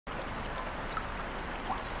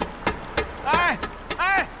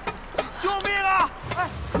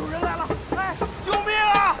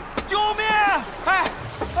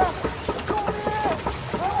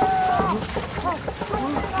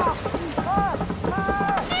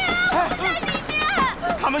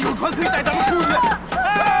们有船可以带咱们出去。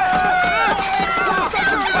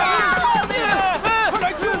快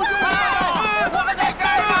来救救我！我们在这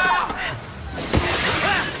儿呢！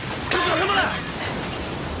这叫什么呢？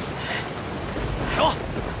有。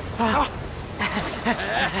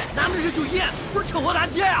咱们这是救烟，不是趁火打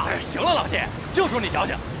劫呀！行了，老谢，就说你矫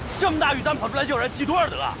情，这么大雨咱跑出来救人，积多少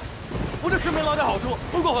德啊？不这市民捞点好处，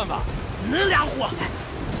不过分吧？恁俩货！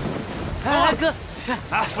哎，哥，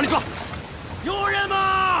哎，我跟你说，有人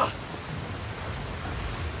吗？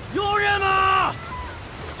有人吗？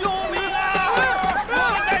救命啊！我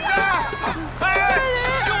们在这儿！哎，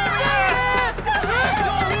救命！救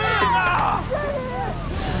命啊！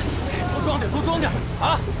多装点，多装点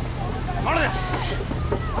啊！忙着点。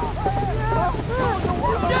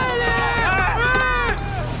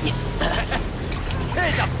这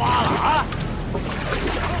下发了啊！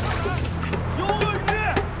有鱼，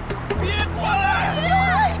别过来！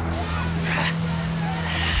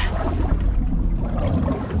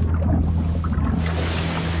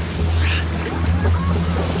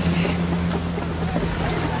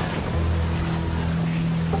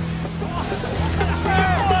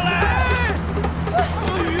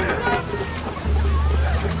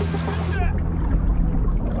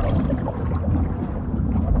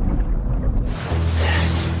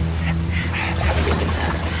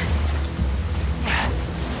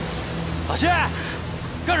老谢，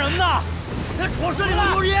干什么呢？那床舍里头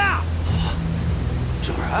有人！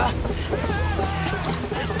有人？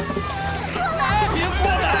别过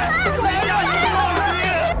来！谁家有鳄鱼？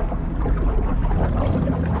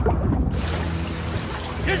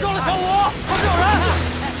别撞了，小五，后面有人！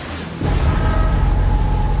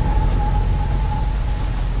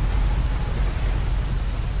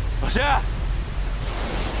老谢，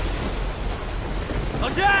老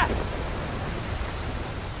谢！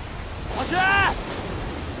老谢！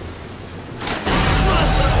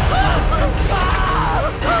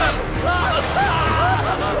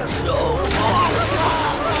救我！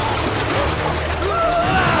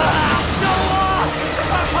救我！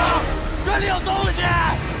快跑！水里有东西！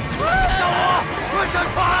救我！快上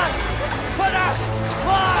船！快点！快！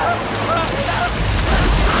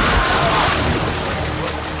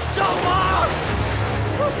救我！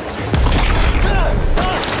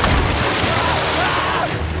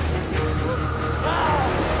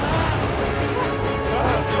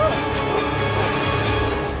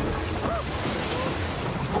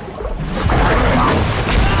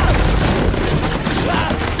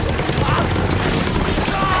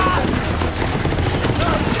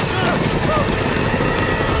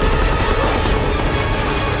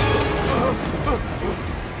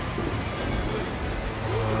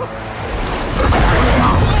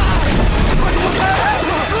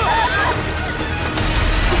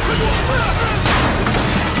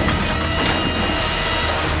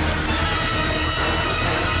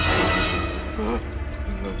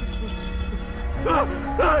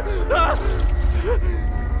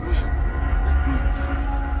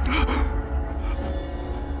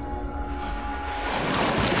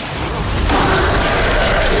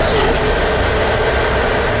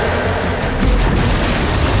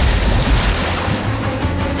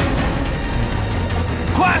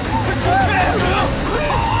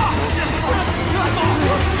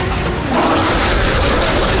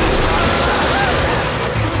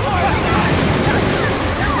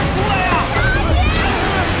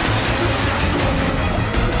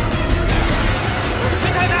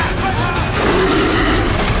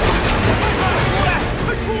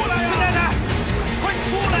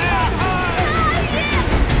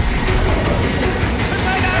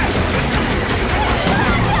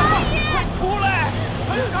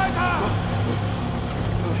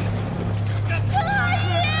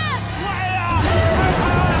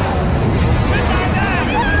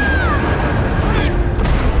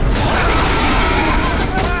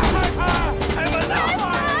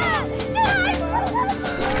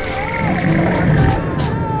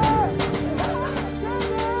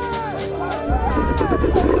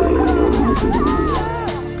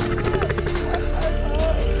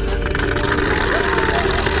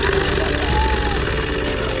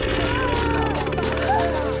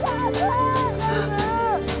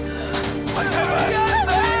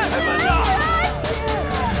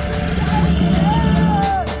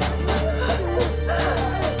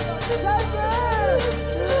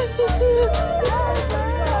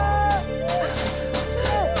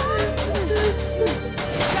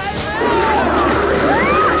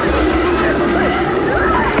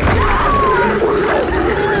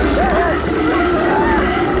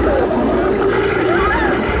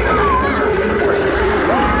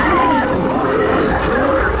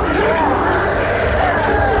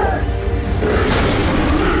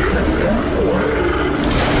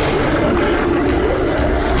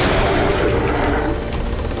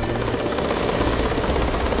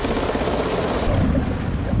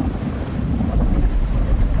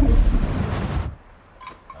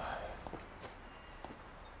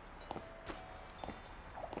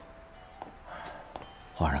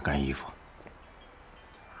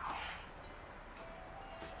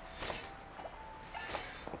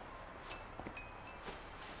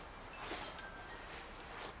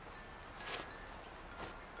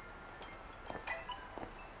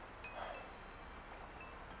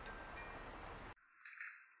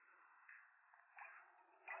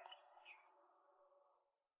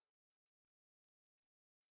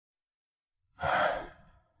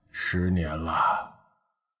 10年了，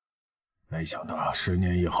没想到10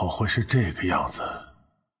年以后会是这个样子。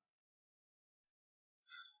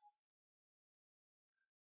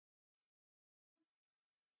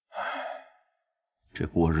这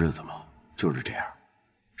过日子嘛，就是这样。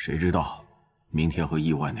谁知道明天和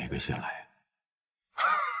意外哪个先来？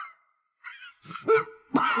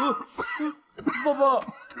爸爸，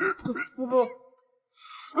爸爸。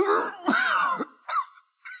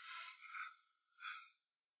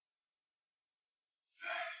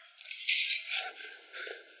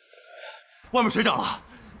 外面水涨了，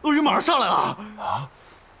鳄鱼马上上来了！啊！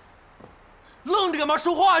愣着干嘛？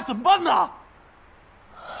说话呀？怎么办呢？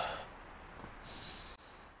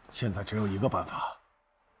现在只有一个办法，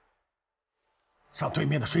上对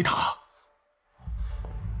面的水塔。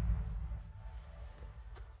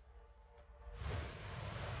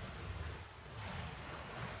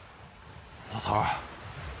老头儿，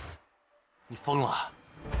你疯了？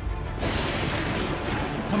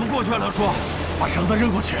怎么过去啊，梁叔？把绳子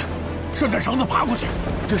扔过去。 顺着绳子爬过去，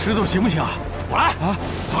这石头行不行啊？我来啊！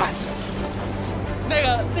对，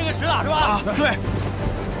那个石塔是吧？啊，对，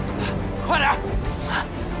快点！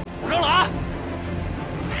我扔了啊！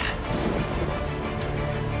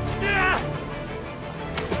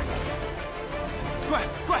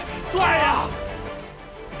拽呀！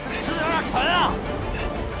石头有点沉啊！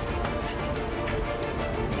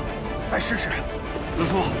再试试。刘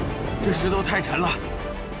叔，这石头太沉了，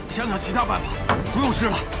想想其他办法，不用试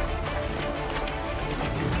了。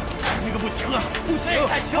 那个不行啊，不行，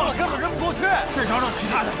太轻了，根本扔不过去。再找找其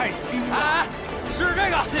他的，太轻了。哎，是这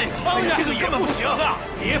个，这个也不行啊，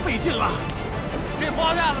别费劲了。这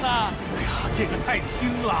花架子呢？哎呀，这个太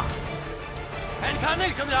轻了。哎，你看那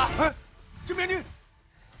个行不行？哎，这边你，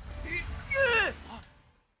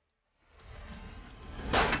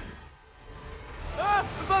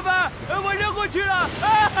爸爸，我扔过去了，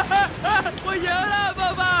我赢了，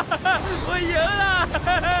爸爸，我赢了。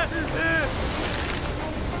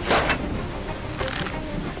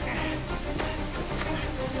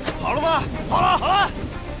 好了吗？好了，好了，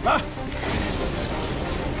来，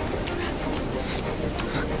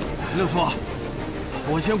六叔，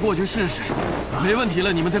我先过去试试，没问题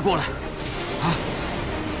了，你们再过来。啊，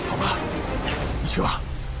好吧，你去吧。